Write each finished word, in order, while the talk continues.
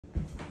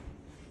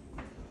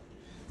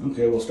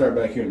Okay, we'll start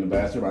back here in the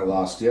bathroom. I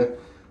lost you.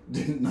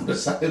 Didn't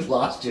notice I had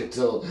lost you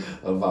till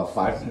about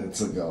 5 minutes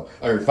ago,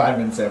 or 5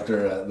 minutes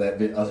after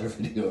other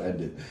video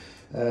ended.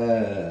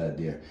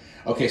 Dear.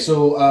 Okay,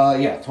 so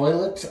yeah,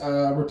 toilet.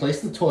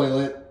 Replace the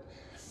toilet.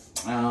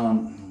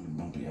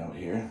 Won't be out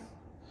here.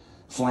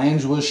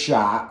 Flange was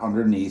shot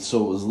underneath,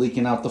 so it was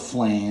leaking out the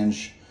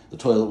flange. The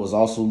toilet was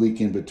also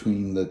leaking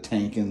between the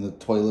tank and the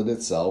toilet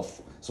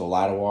itself, so a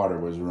lot of water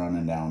was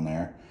running down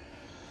there.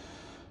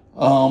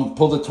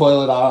 Pulled the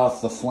toilet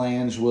off. The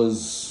flange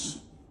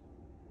was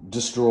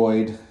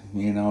destroyed,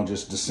 you know,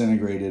 just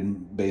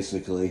disintegrated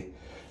basically.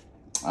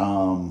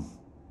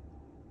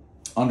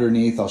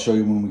 Underneath, I'll show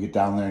you when we get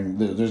down there. And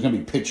there's going to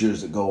be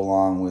pictures that go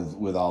along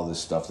with all this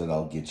stuff that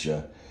I'll get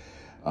you.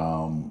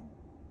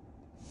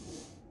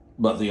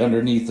 But the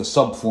underneath, the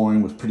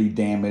subflooring was pretty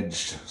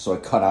damaged, so I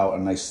cut out a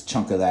nice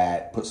chunk of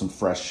that, put some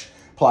fresh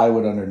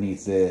plywood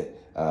underneath it,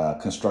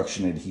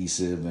 construction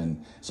adhesive,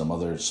 and some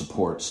other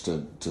supports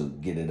to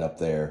get it up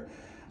there.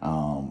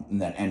 And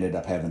then ended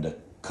up having to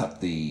cut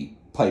the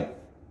pipe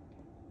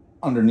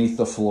underneath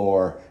the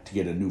floor to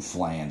get a new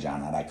flange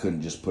on it. I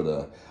couldn't just put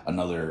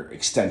another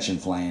extension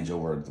flange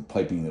over the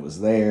piping that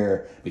was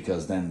there,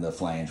 because then the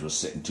flange was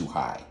sitting too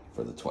high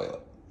for the toilet.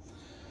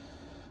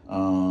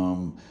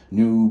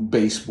 New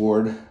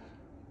baseboard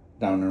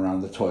down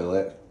around the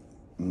toilet.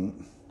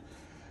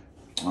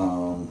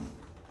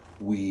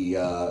 We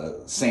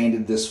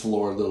sanded this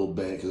floor a little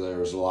bit because there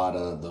was a lot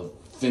of the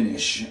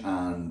finish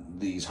on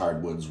these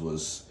hardwoods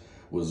was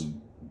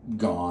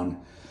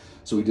gone.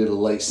 So we did a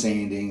light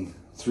sanding,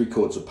 3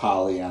 coats of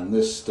poly on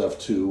this stuff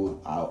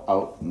too,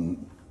 out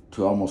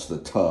to almost the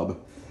tub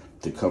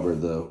to cover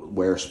the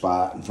wear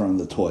spot in front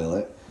of the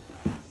toilet.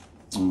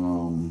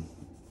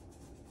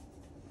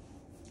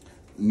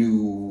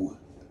 New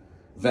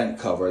vent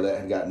cover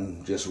that had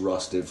gotten just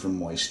rusted from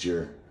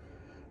moisture.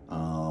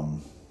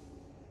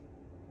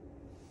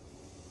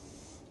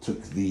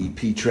 Took the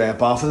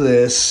P-trap off of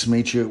this,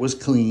 made sure it was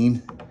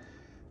clean.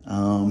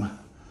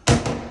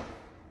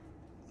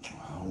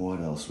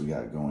 What else we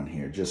got going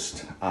here?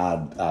 Just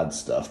odd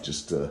stuff.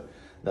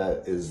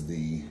 That is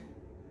the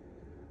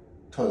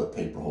toilet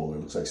paper holder.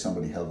 Looks like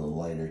somebody held a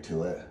lighter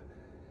to it.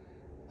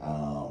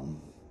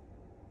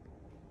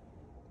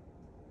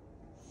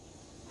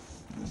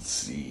 Let's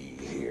see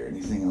here.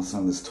 Anything else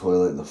on this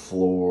toilet? The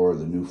floor,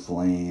 the new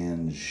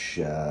flange,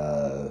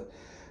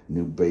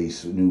 new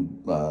base, new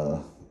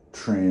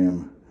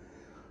trim,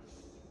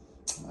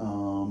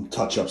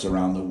 touch-ups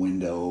around the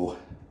window.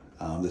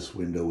 This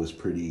window was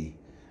pretty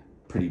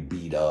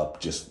beat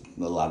up, just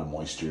a lot of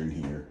moisture in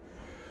here.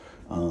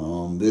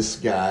 This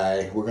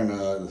guy,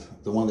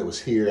 the one that was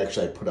here,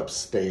 actually I put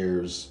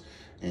upstairs,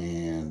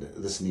 and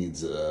this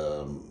needs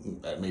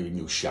maybe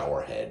new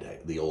shower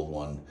head. The old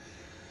one,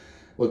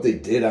 what they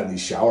did on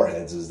these shower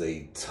heads is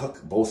they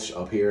took both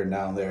up here and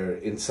down there.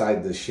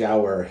 Inside the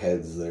shower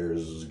heads,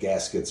 there's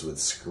gaskets with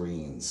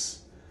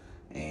screens,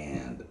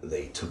 and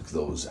they took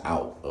those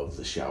out of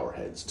the shower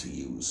heads to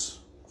use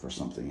for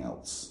something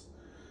else.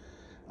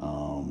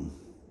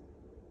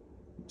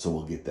 So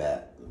we'll get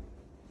that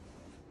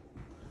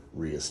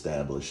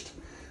reestablished.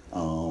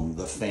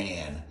 The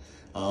fan,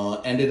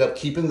 ended up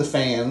keeping the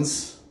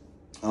fans.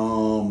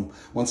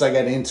 Once I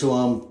got into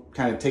them,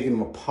 kind of taking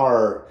them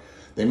apart,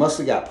 they must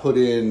have got put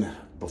in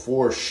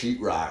before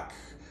sheetrock.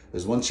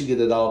 Because once you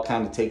get it all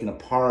kind of taken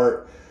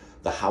apart,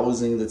 the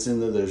housing that's in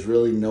there, there's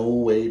really no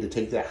way to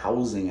take that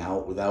housing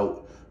out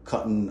without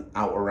cutting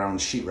out around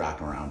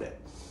sheetrock around it.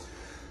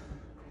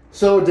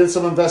 So did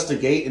some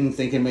investigating,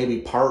 thinking maybe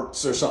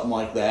parts or something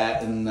like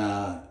that. And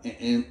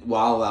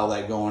while all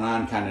that going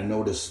on, kind of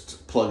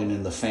noticed plugging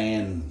in the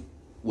fan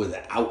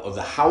out of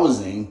the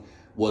housing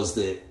was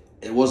that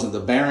it wasn't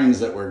the bearings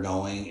that were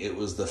going, it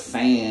was the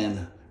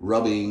fan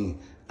rubbing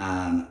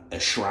on a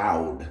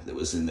shroud that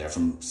was in there.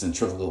 From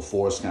centrifugal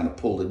force kind of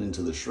pulled it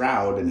into the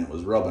shroud, and it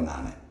was rubbing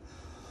on it.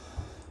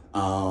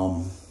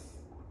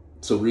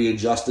 So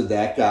readjusted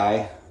that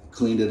guy,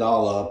 cleaned it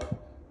all up.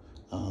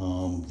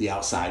 The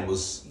outside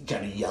was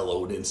kind of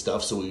yellowed and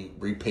stuff, so we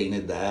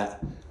repainted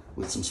that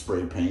with some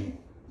spray paint,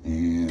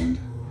 and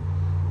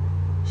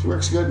she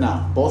works good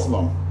now. Both of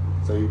them,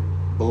 they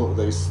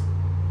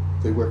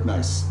work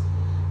nice.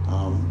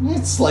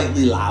 It's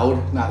slightly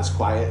loud, not as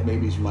quiet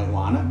maybe as you might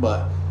want it,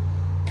 but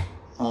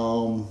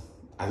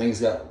I think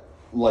it's got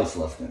life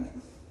left in it.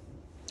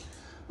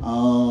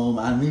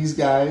 On these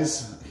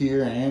guys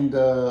here and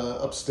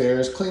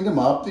upstairs, cleaned them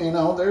up. You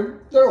know,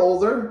 they're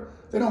older.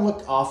 They don't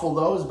look awful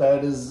though, as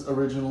bad as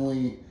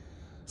originally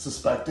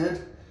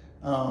suspected.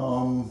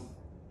 Karen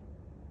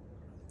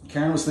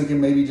was thinking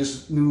maybe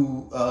just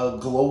new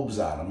globes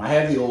on them. I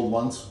have the old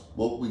ones.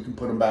 Well, we can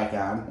put them back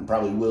on, and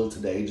probably will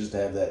today just to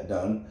have that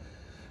done.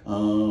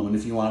 And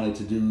if you wanted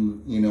to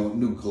do, you know,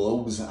 new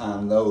globes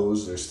on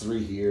those, there's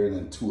 3 here and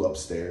then 2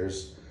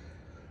 upstairs.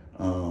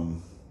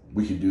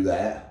 We could do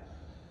that.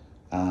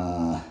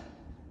 And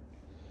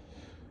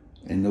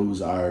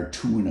those are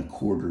 2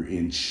 1/4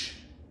 inch.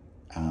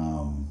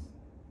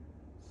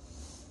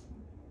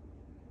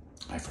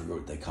 I forget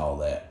what they call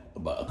that,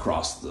 but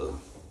across the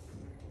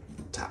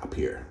top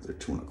here. They're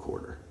 2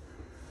 1/4.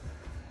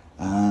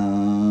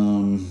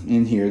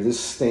 In here, this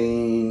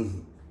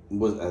stain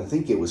was, I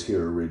think it was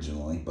here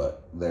originally,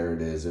 but there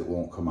it is. It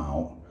won't come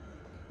out.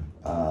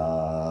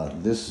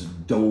 This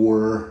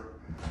door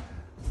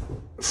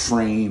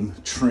frame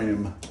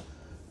trim,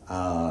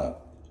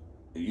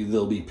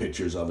 there'll be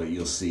pictures of it.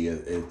 You'll see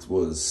it. It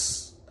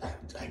was,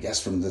 I guess,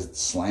 from the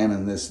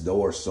slamming this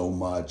door so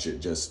much, it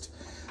just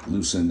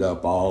loosened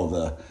up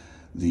all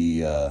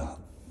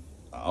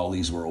all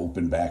these were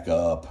open back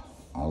up.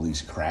 All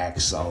these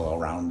cracks all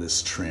around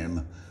this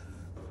trim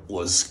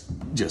was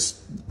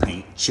just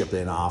paint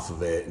chipping off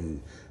of it.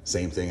 And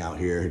same thing out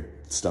here.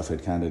 Stuff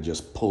had kind of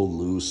just pulled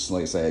loose.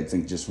 Like I said, I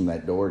think just from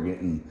that door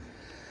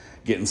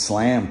getting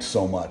slammed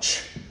so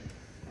much.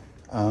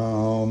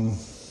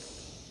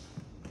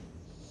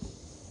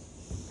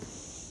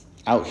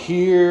 Out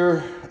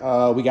here,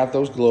 we got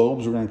those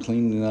globes. We're going to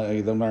clean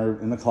them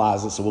in the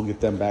closet, so we'll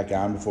get them back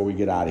on before we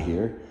get out of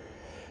here.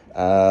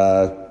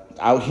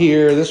 Out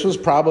here, this was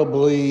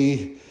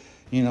probably,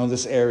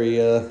 this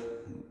area,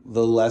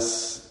 the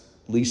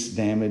least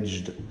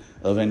damaged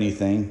of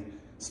anything.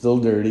 Still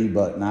dirty,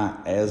 but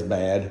not as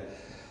bad.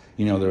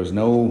 There was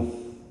no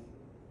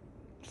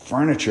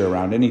furniture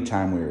around any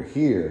time we were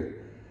here.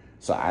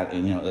 So,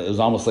 it was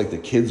almost like the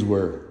kids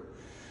were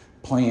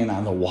playing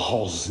on the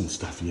walls and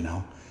stuff,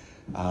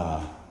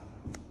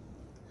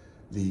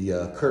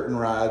 The curtain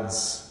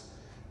rods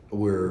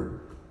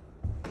were,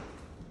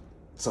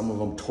 some of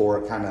them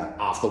tore kind of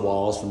off the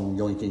walls from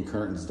yoinking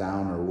curtains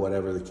down or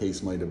whatever the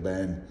case might have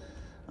been.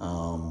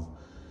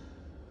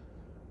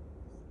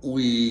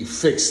 We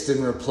fixed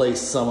and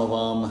replaced some of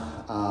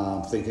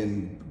them,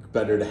 thinking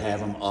better to have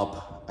them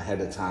up ahead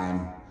of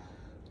time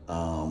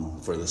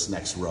for this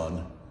next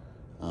run.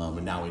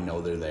 And now we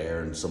know they're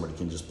there and somebody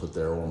can just put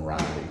their own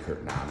rounding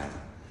curtain on it.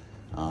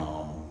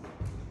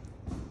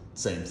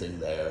 Same thing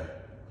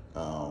there.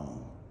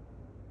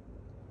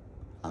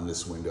 On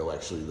this window,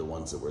 actually, the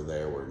ones that were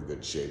there were in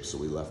good shape, so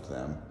we left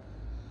them.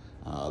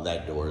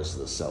 That door is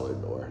the cellar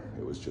door.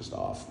 It was just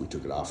off. We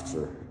took it off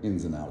for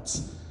ins and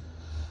outs.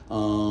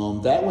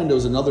 That window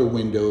is another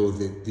window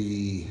that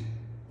the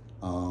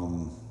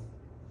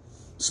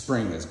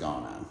spring has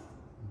gone on.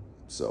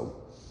 So,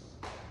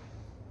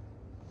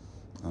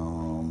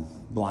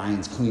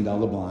 blinds, cleaned all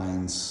the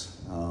blinds.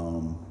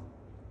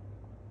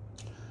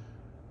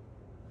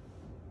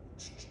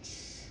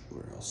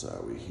 Where else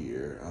are we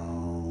here?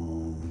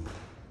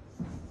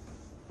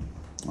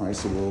 All right,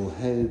 so we'll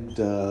head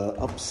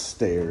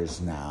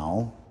upstairs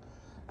now.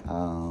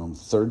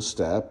 Third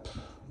step,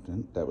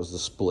 that was the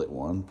split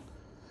one.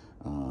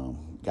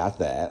 Got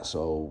that,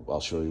 so I'll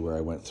show you where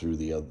I went through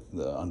the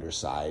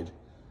underside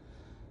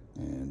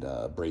and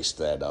braced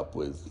that up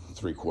with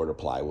 3/4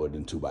 plywood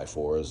and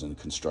 2x4s and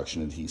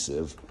construction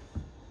adhesive.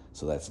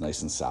 So that's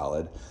nice and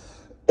solid.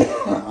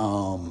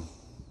 A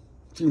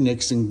few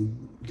nicks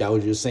and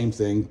gouges, same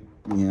thing.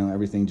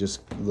 Everything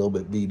just a little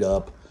bit beat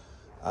up.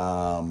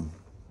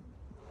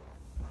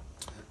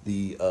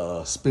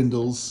 The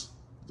spindles,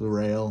 the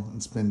rail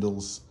and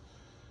spindles,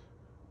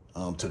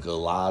 took a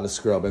lot of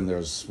scrubbing.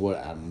 There's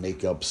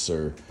makeups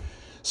or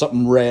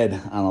something red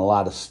on a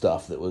lot of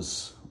stuff that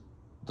was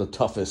the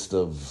toughest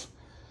of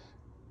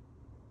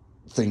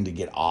thing to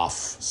get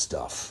off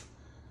stuff.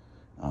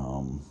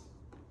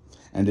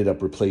 Ended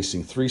up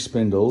replacing 3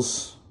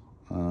 spindles.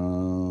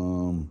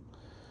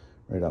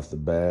 Right off the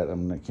bat, I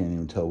can't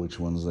even tell which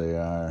ones they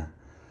are.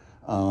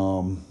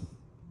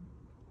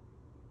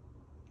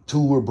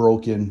 2 were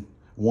broken.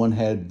 One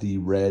had the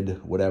red,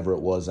 whatever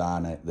it was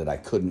on it, that I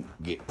couldn't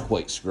get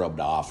quite scrubbed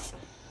off.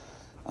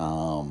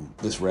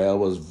 This rail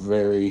was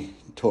very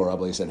tore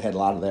up. Like I said, it had a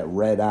lot of that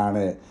red on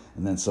it,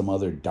 and then some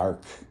other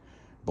dark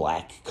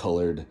black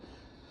colored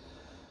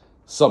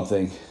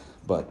something.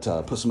 But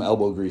put some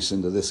elbow grease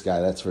into this guy,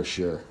 that's for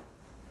sure.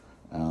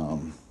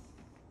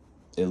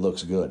 It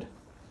looks good.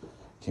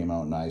 Came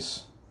out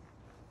nice.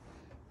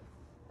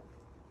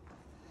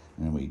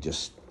 And we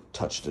just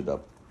touched it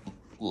up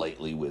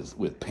lightly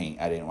with paint.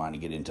 I didn't want to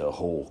get into a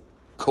whole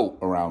coat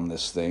around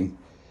this thing.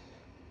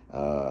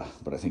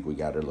 But I think we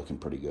got her looking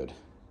pretty good.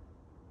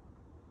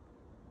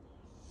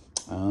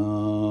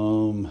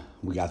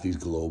 We got these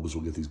globes.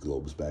 We'll get these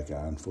globes back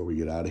on before we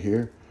get out of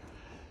here.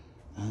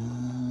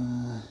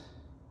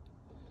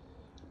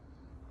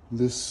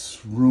 This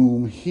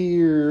room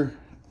here,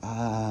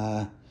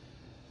 the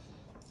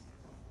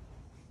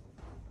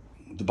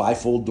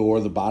bifold door,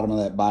 the bottom of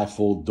that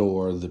bifold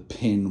door, the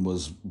pin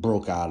was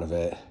broke out of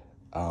it.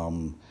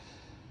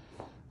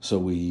 So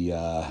we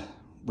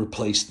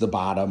replaced the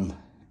bottom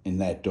in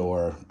that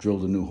door,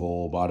 drilled a new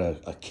hole, bought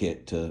a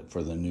kit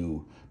for the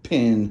new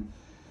pin,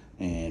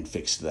 and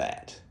fixed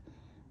that.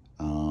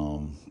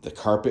 The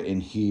carpet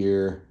in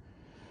here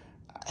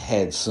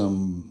had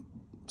some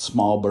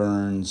small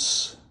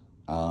burns,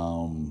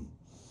 some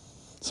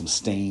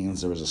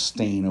stains. There was a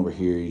stain over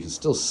here. You can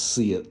still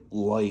see it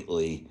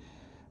lightly.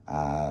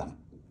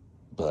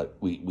 But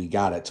we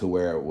got it to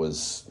where it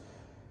was,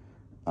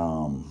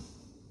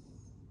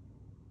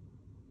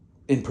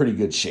 in pretty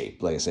good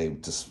shape. Like I say,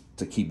 just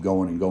to keep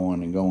going and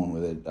going and going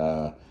with it,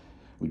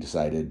 we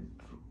decided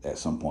at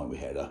some point we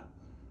had to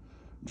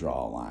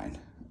draw a line.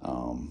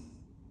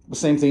 The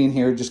same thing in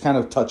here, just kind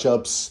of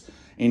touch-ups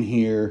in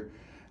here,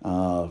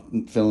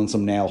 filling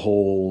some nail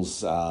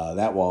holes.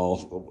 That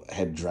wall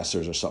had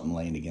dressers or something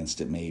laying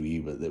against it maybe,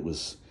 but it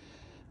was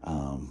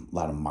a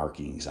lot of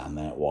markings on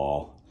that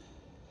wall.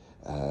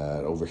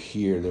 Over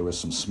here, there was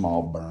some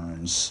small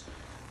burns.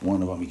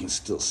 One of them, you can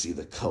still see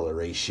the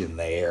coloration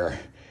there.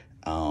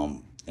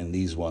 And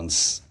these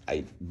ones,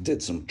 I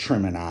did some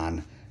trimming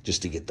on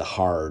just to get the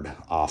hard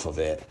off of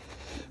it.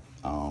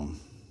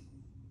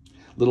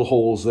 Little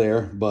holes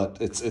there, but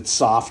it's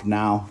soft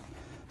now.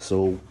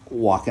 So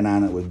walking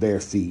on it with bare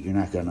feet, you're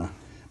not gonna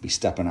be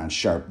stepping on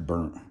sharp,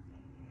 burnt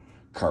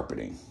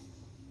carpeting.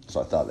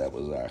 So I thought that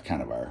was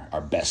kind of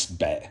our best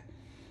bet.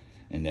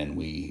 And then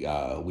we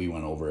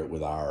went over it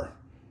with our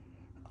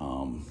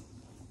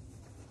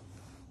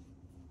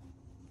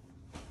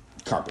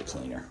carpet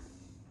cleaner.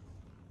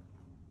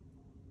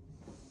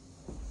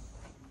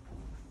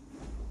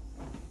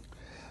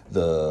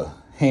 The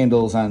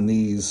handles on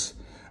these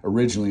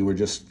originally were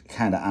just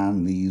kind of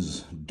on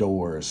these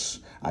doors.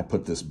 I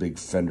put this big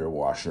fender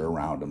washer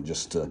around them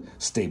just to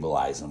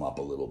stabilize them up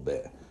a little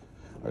bit,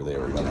 or they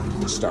were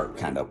going to start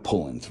kind of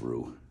pulling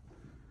through.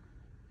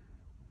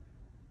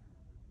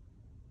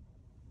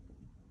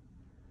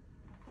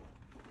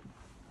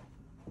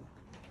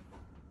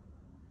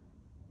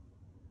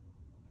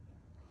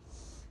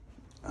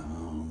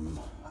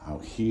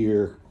 Out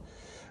here,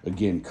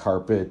 again,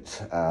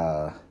 carpet.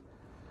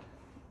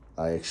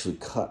 I actually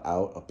cut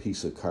out a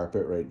piece of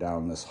carpet right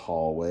down this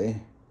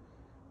hallway.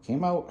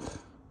 Came out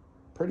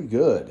pretty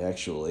good,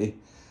 actually.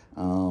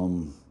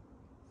 There's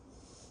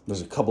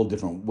a couple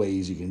different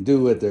ways you can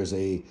do it.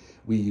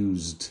 We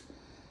used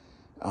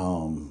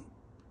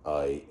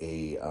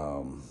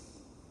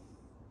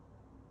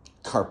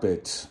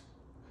carpet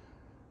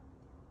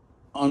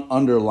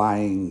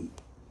underlying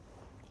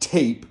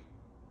tape.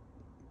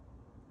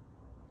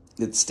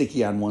 It's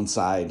sticky on one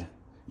side.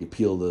 You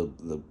peel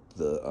the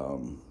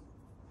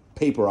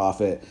paper off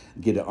it,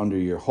 get it under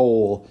your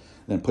hole,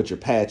 then put your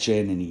patch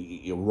in, and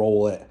you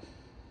roll it,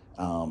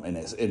 and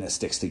it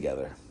sticks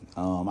together.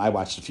 I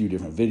watched a few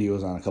different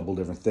videos on a couple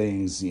different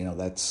things.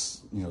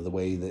 That's the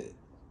way that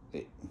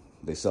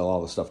they sell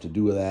all the stuff to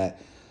do with that.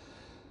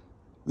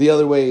 The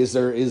other way is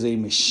there is a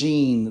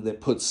machine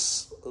that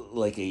puts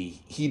like a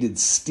heated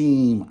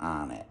steam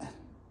on it.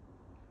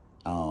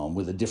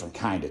 With a different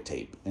kind of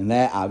tape. And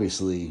that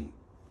obviously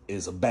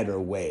is a better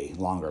way,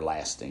 longer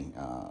lasting,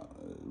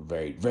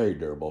 very, very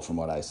durable from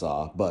what I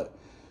saw. But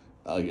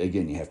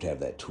again, you have to have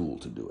that tool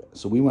to do it.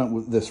 So we went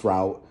with this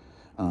route.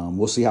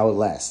 We'll see how it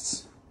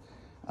lasts.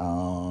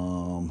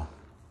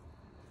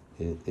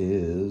 It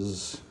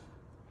is,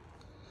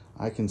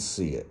 I can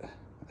see it,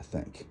 I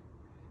think.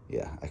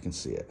 Yeah, I can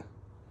see it.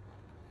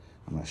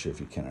 I'm not sure if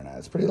you can or not.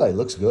 It's pretty light. It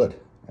looks good,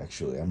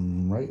 actually.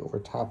 I'm right over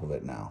top of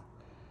it now.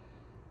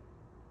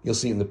 You'll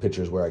see in the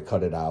pictures where I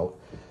cut it out.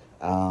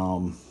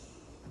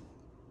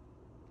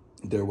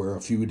 There were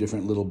a few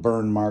different little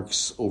burn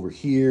marks over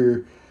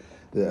here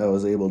that I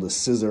was able to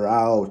scissor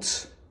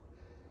out.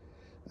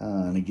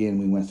 And again,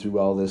 we went through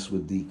all this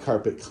with the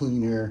carpet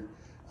cleaner.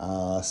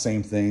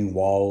 Same thing,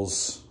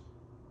 walls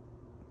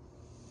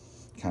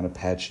kind of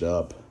patched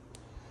up.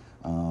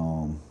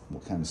 We'll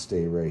kind of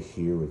stay right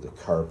here with the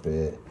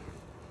carpet.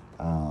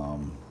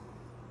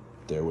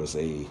 There was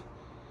a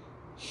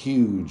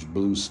huge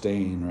blue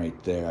stain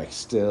right there. I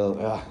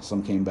still,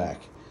 some came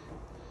back.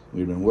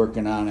 We'd been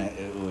working on it.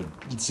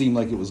 It seemed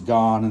like it was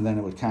gone, and then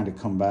it would kind of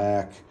come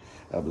back.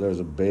 But there's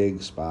a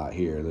big spot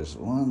here. There's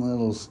one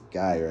little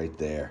guy right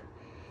there.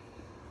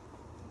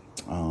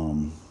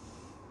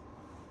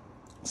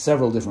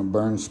 Several different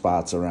burn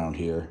spots around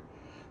here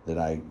that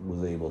I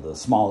was able to,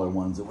 smaller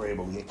ones that were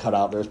able to get cut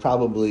out. There's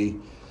probably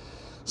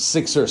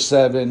 6 or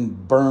 7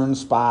 burn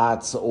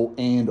spots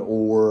and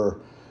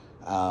or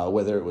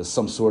whether it was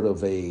some sort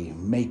of a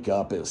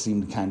makeup. It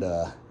seemed kind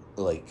of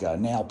like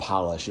nail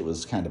polish. It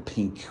was kind of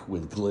pink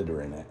with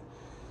glitter in it.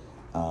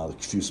 A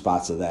few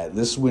spots of that.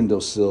 This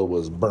windowsill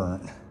was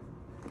burnt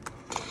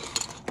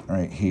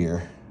right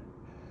here.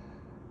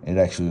 It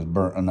actually was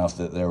burnt enough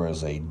that there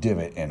was a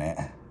divot in it.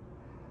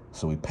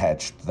 So we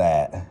patched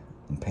that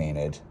and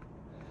painted.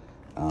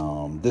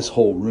 This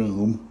whole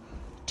room,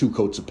 2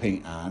 coats of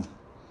paint on.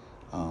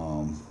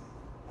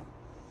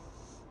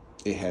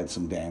 It had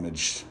some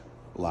damage.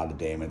 A lot of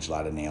damage, a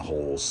lot of nail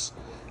holes.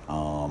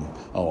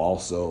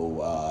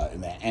 Also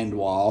in that end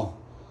wall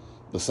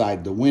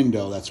beside the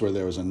window, that's where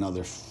there was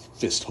another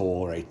fist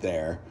hole right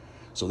there.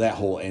 So that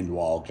whole end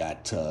wall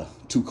got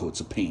 2 coats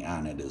of paint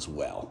on it as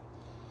well.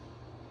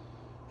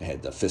 It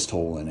had the fist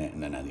hole in it,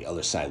 and then on the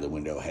other side of the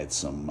window had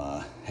some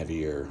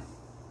heavier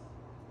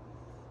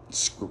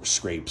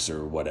scrapes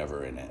or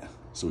whatever in it.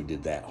 So we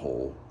did that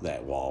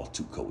wall,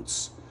 2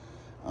 coats.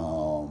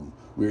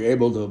 We were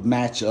able to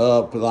match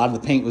up. A lot of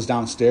the paint was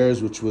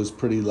downstairs, which was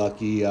pretty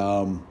lucky.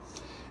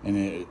 and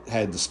it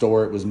had the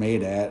store it was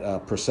made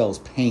at, Purcell's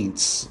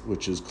Paints,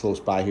 which is close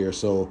by here.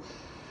 So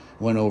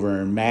went over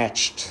and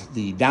matched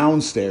the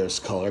downstairs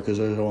color because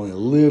there's only a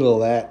little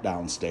of that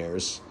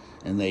downstairs,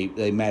 and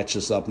they matched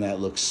us up, and that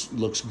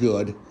looks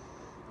good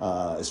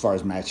as far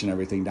as matching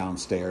everything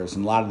downstairs.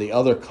 And a lot of the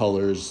other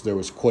colors, there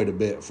was quite a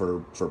bit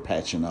for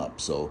patching up,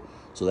 so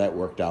that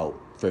worked out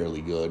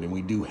fairly good. And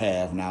we do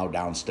have now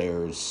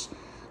downstairs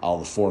all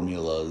the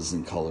formulas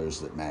and colors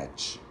that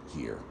match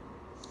here.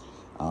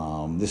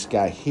 This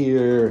guy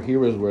here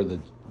was where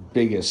the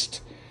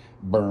biggest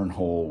burn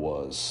hole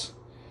was.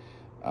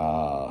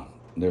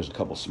 There's a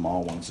couple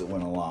small ones that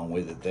went along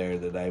with it there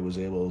that I was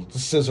able to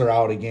scissor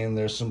out again.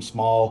 There's some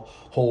small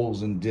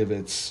holes and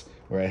divots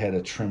where I had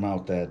to trim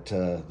out that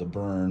the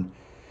burn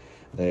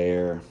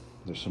there.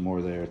 There's some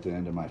more there at the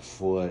end of my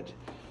foot.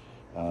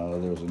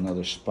 There was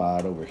another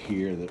spot over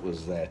here that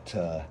was that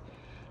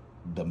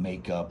the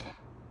makeup.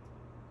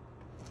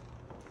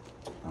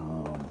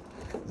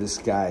 This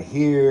guy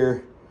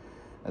here,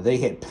 they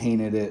had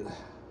painted it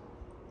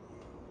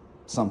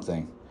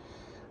something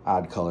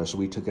odd color, so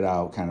we took it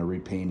out, kind of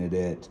repainted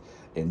it,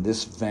 and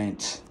this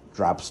vent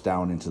drops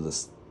down into the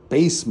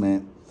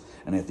basement,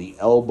 and at the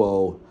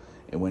elbow,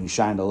 and when you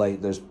shine the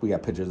light, we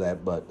got pictures of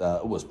that, but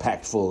it was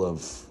packed full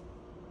of,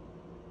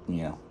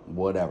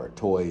 whatever,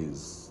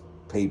 toys,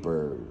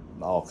 paper,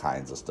 all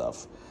kinds of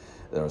stuff.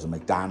 There was a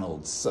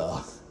McDonald's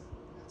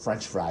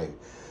French fry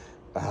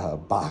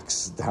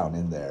box down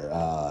in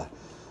there,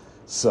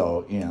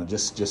 so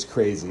just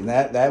crazy. And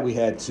that we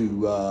had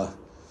to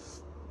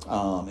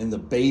in the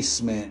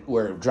basement,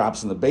 where it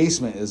drops in the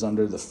basement is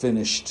under the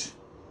finished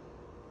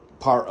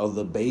part of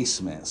the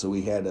basement, so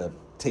we had to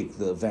take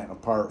the vent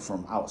apart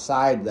from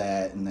outside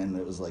that, and then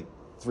it was like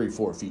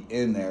 3-4 feet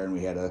in there, and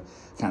we had to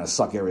kind of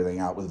suck everything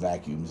out with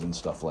vacuums and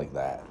stuff like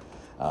that.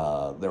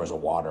 There was a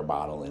water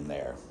bottle in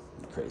there.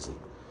 Crazy.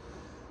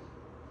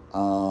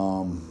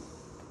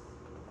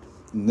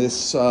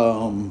 This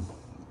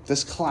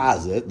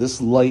closet,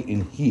 this light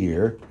in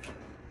here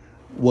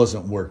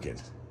wasn't working.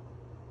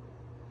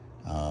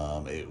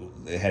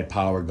 It had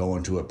power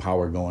going to it,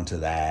 power going to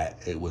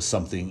that. It was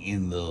something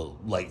in the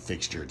light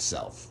fixture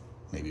itself.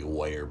 Maybe a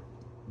wire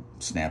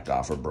snapped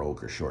off or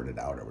broke or shorted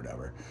out or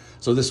whatever.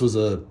 So this was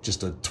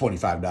just a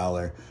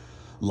 $25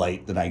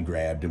 light that I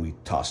grabbed, and we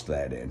tossed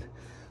that in.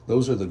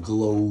 Those are the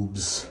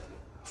globes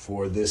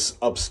for this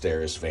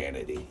upstairs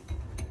vanity.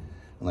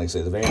 And like I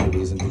say, the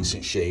vanity is in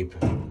decent shape.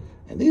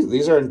 And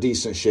these are in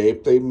decent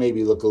shape. They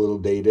maybe look a little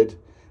dated.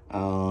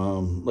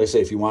 Like I say,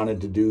 if you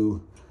wanted to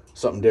do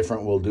something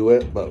different, we'll do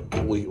it, but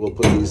we'll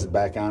put these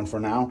back on for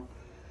now.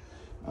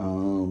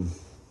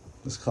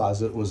 This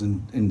closet was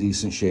in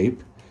decent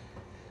shape.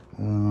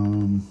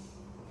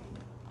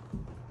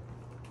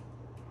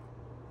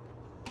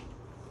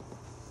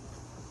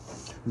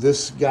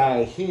 This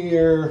guy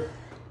here,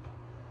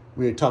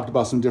 we had talked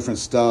about some different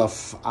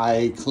stuff.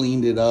 I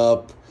cleaned it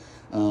up,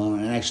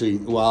 and actually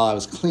while I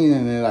was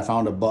cleaning it, I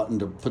found a button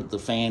to put the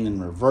fan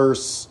in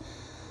reverse.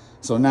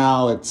 So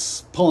now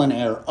it's pulling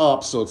air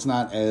up, so it's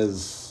not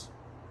as,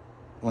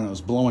 when it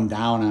was blowing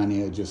down on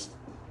you, it just,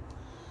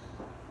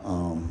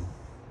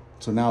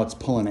 so now it's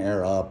pulling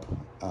air up.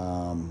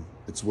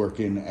 It's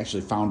working.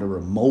 Actually found a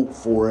remote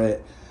for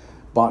it,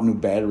 bought new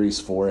batteries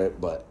for it,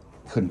 but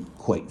couldn't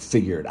quite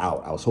figure it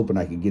out. I was hoping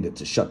I could get it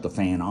to shut the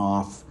fan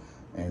off,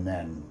 and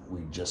then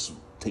we just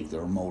take the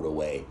remote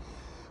away,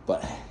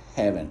 but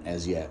haven't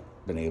as yet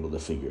been able to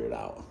figure it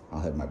out.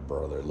 I'll have my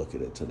brother look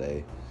at it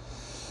today.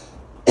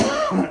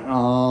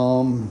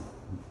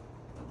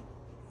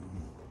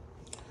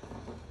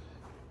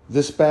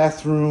 This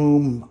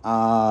bathroom,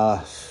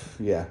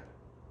 yeah.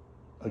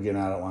 Again,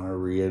 I don't want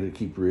to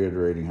keep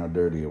reiterating how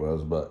dirty it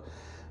was, but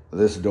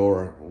this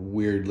door,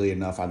 weirdly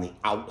enough, on the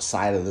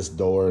outside of this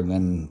door and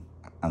then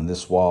on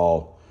this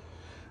wall,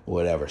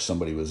 whatever,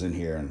 somebody was in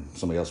here and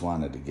somebody else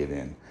wanted to get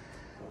in.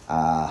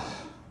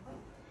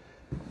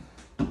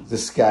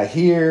 This guy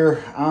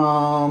here,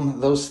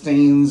 those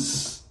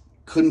stains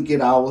couldn't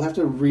get out. We'll have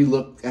to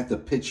relook at the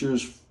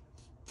pictures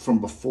from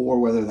before,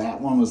 whether that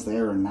one was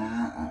there or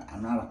not.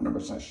 I'm not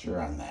 100%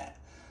 sure on that.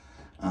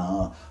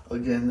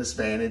 Again, this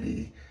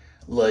vanity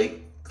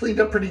light cleaned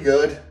up pretty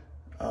good.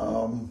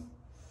 So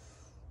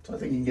I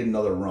think you can get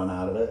another run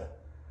out of it.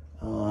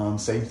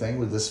 Same thing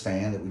with this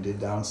fan that we did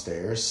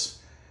downstairs.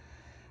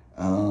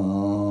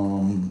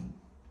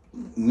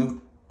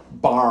 New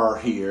bar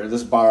here.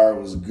 This bar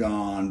was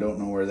gone. Don't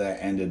know where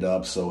that ended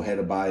up, so had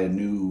to buy a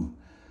new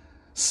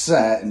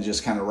set and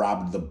just kind of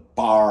robbed the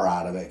bar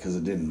out of it because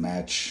it didn't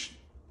match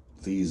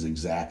these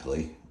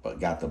exactly, but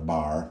got the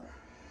bar.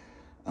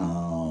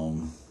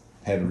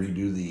 Had to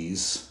redo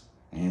these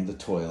and the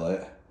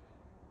toilet.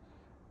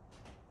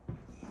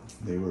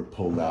 They were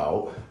pulled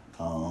out.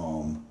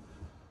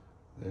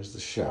 There's the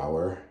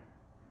shower.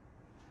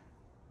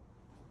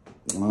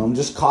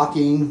 Just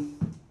caulking,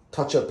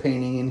 touch-up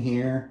painting in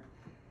here.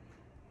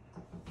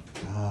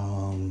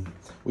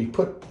 We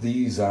put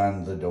these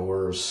on the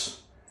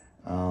doors.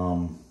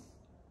 I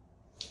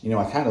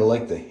kind of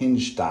like the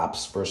hinge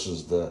stops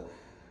versus the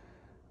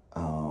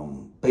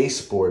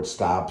baseboard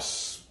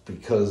stops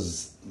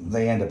because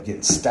they end up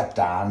getting stepped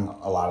on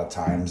a lot of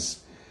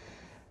times,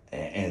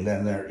 and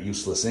then they're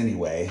useless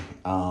anyway.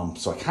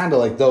 So I kind of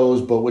like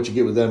those, but what you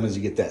get with them is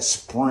you get that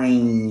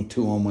spring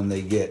to them when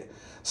they get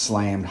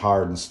slammed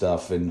hard and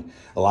stuff, and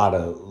a lot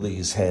of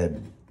these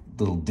had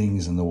little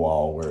dings in the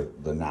wall where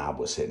the knob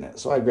was hitting it.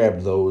 So I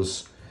grabbed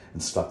those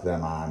and stuck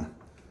them on.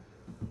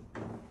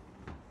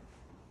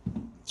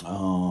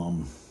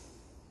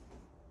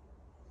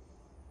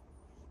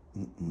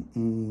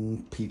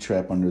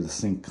 P-trap under the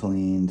sink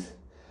cleaned.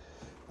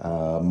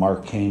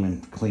 Mark came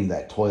and cleaned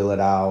that toilet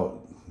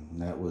out.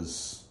 That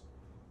was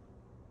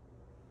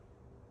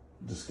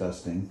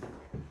disgusting.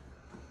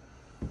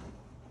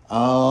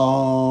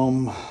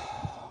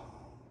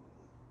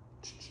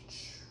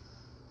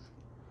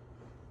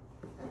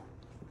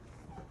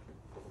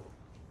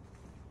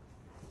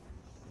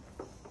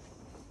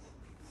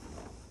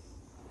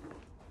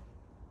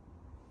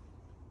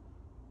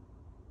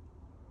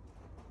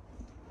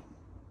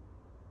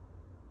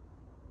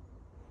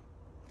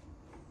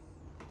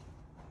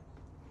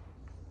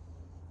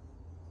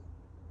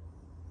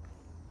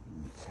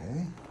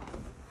 Okay.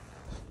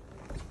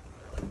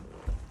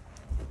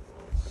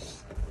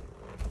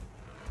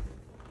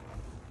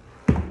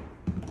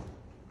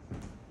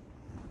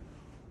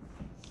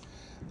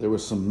 There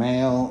was some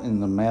mail in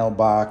the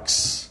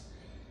mailbox.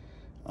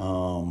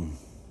 Not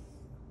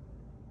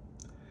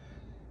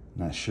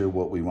sure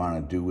what we want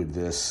to do with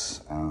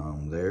this.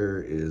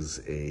 There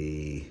is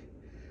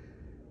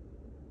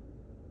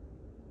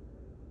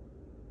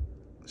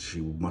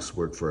she must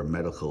work for a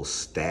medical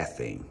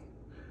staffing.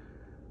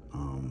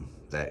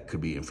 That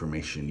could be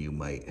information you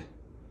might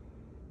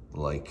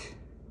like.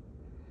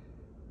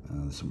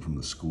 Some from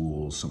the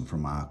school, some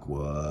from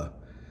Aqua.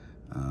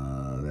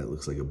 That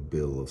looks like a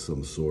bill of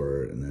some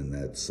sort, and then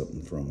that's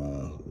something from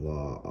a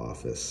law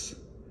office.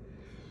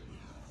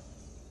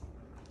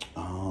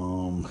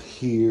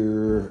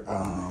 Here,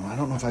 I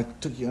don't know if I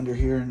took you under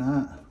here or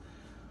not.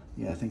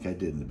 Yeah, I think I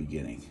did in the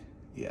beginning.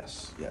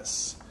 Yes.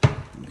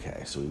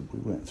 Okay, so we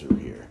went through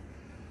here.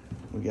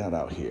 We got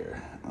out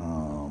here.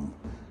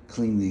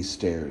 Clean these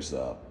stairs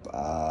up.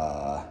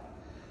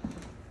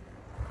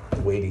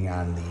 Waiting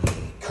on the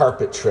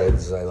carpet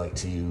treads I like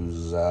to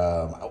use.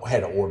 I had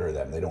to order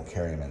them. They don't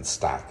carry them in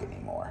stock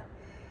anymore.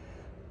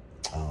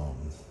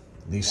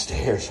 These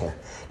stairs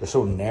they're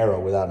so narrow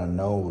without a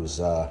nose.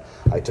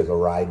 I took a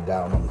ride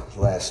down them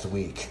last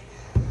week.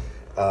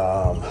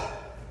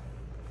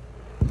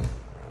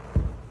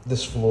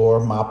 This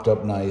floor mopped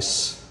up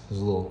nice.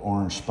 There's a little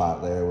orange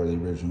spot there where the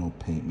original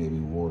paint maybe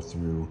wore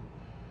through.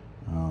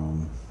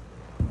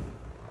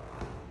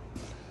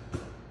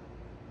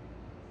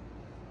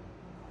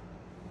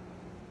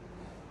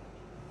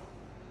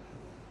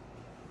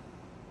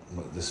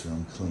 This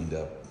room cleaned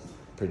up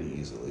pretty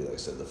easily. Like I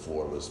said, the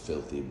floor was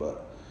filthy,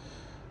 but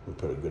we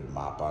put a good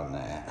mop on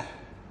that.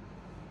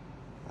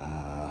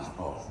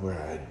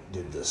 Where I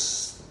did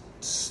this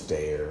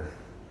stair,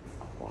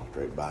 walked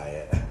right by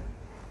it.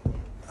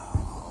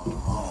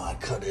 I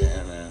cut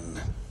in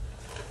and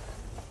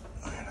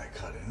where did I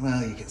cut in?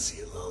 Well, you can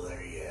see a little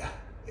there, yeah.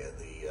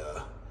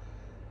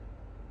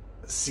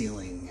 The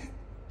ceiling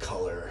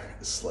color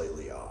is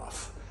slightly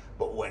off,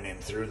 but went in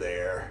through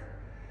there,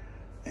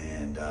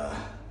 and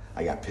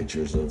I got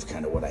pictures of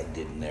kind of what I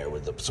did in there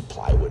with the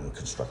plywood and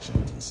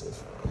construction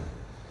adhesive.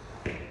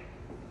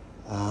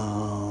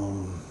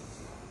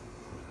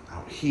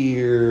 Out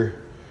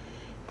here,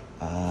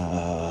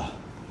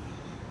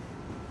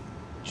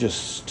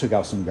 just took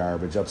out some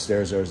garbage.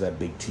 Upstairs there was that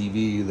big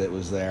TV that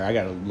was there. I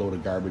got a load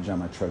of garbage on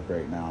my truck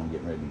right now I'm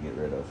getting ready to get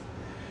rid of.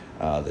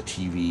 The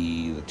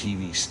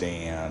TV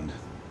stand,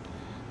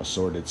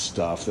 assorted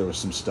stuff. There was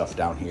some stuff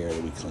down here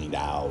that we cleaned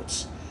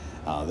out.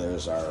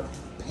 There's our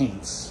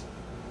paints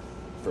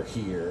for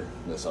here.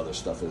 This other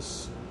stuff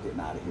is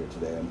getting out of here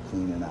today. I'm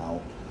cleaning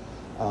out.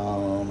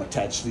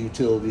 Attached the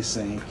utility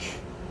sink.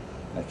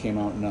 That came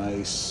out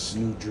nice.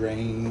 New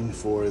drain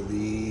for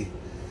the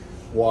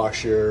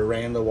washer.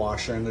 Ran the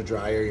washer and the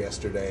dryer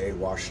yesterday.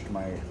 Washed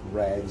my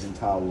rags and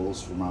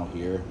towels from out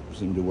here.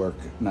 Seemed to work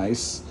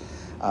nice.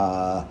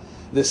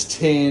 This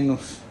tin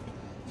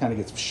kind of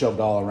gets shoved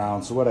all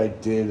around. So what I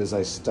did is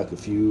I stuck a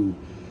few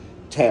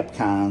tap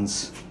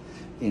cons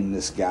in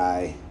this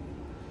guy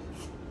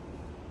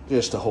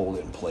just to hold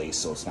it in place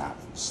so it's not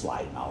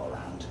sliding all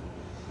around.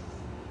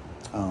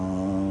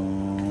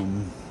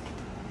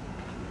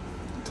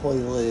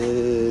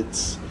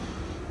 Toilet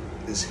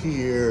is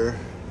here.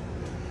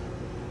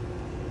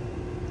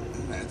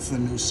 And that's the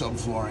new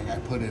subflooring I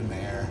put in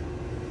there.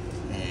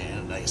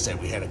 And like I said,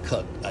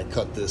 I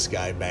cut this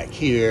guy back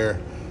here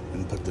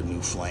and put the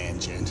new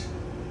flange in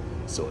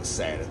so it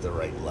sat at the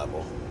right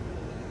level.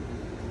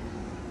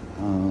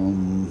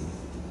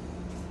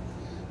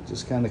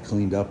 Just kind of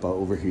cleaned up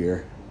over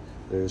here.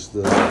 There's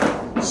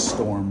the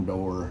storm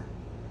door.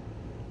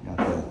 Got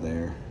that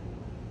there.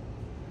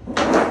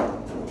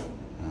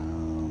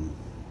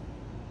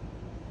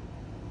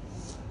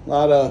 A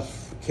lot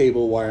of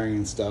cable wiring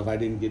and stuff. I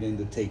didn't get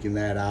into taking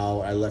that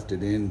out. I left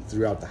it in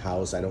throughout the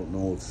house. I don't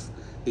know if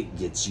it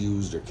gets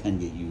used or can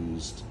get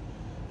used,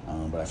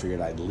 but I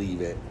figured I'd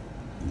leave it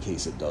in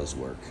case it does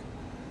work.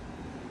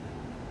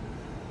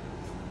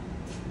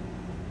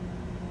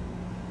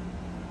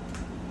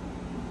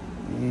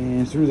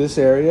 And through this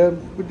area,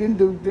 we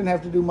didn't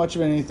have to do much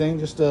of anything.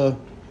 Just like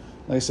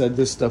I said,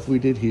 this stuff we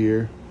did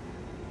here.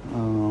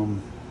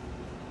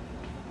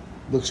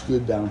 Looks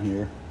good down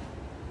here.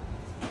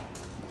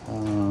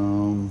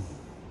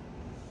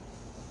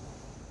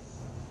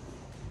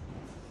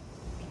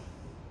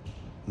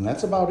 And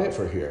that's about it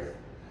for here.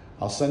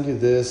 I'll send you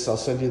this. I'll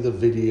send you the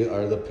video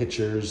or the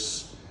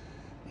pictures,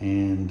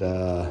 and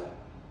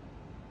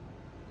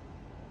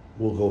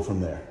we'll go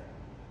from there.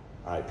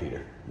 All right,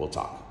 Peter. We'll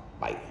talk.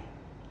 Bye.